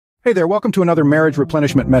Hey there, welcome to another marriage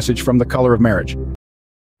replenishment message from The Color of Marriage.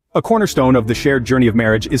 A cornerstone of the shared journey of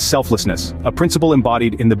marriage is selflessness, a principle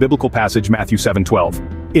embodied in the biblical passage Matthew 7:12.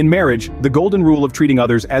 In marriage, the golden rule of treating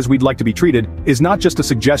others as we'd like to be treated is not just a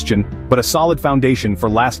suggestion, but a solid foundation for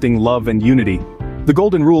lasting love and unity. The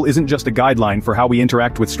golden rule isn't just a guideline for how we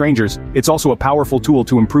interact with strangers, it's also a powerful tool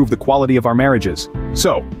to improve the quality of our marriages.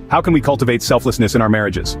 So, how can we cultivate selflessness in our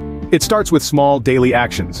marriages? It starts with small, daily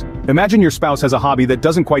actions. Imagine your spouse has a hobby that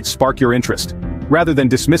doesn't quite spark your interest. Rather than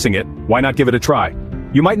dismissing it, why not give it a try?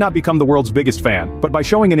 You might not become the world's biggest fan, but by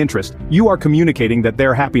showing an interest, you are communicating that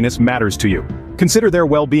their happiness matters to you. Consider their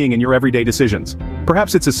well-being in your everyday decisions.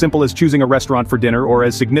 Perhaps it's as simple as choosing a restaurant for dinner or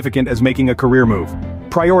as significant as making a career move.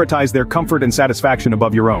 Prioritize their comfort and satisfaction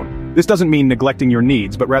above your own. This doesn't mean neglecting your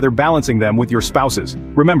needs, but rather balancing them with your spouse's.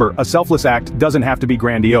 Remember, a selfless act doesn't have to be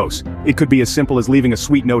grandiose. It could be as simple as leaving a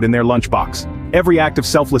sweet note in their lunchbox. Every act of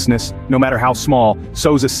selflessness, no matter how small,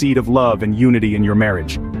 sows a seed of love and unity in your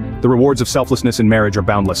marriage. The rewards of selflessness in marriage are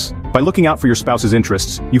boundless. By looking out for your spouse's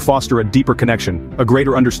interests, you foster a deeper connection, a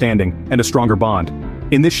greater understanding, and a stronger bond.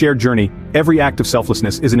 In this shared journey, every act of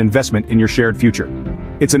selflessness is an investment in your shared future.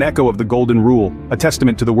 It's an echo of the golden rule, a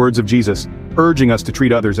testament to the words of Jesus, urging us to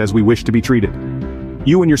treat others as we wish to be treated.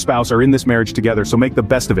 You and your spouse are in this marriage together, so make the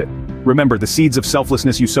best of it. Remember, the seeds of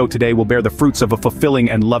selflessness you sow today will bear the fruits of a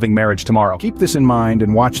fulfilling and loving marriage tomorrow. Keep this in mind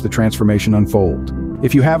and watch the transformation unfold.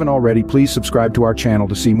 If you haven't already, please subscribe to our channel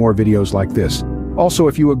to see more videos like this. Also,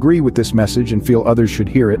 if you agree with this message and feel others should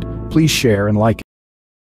hear it, please share and like it.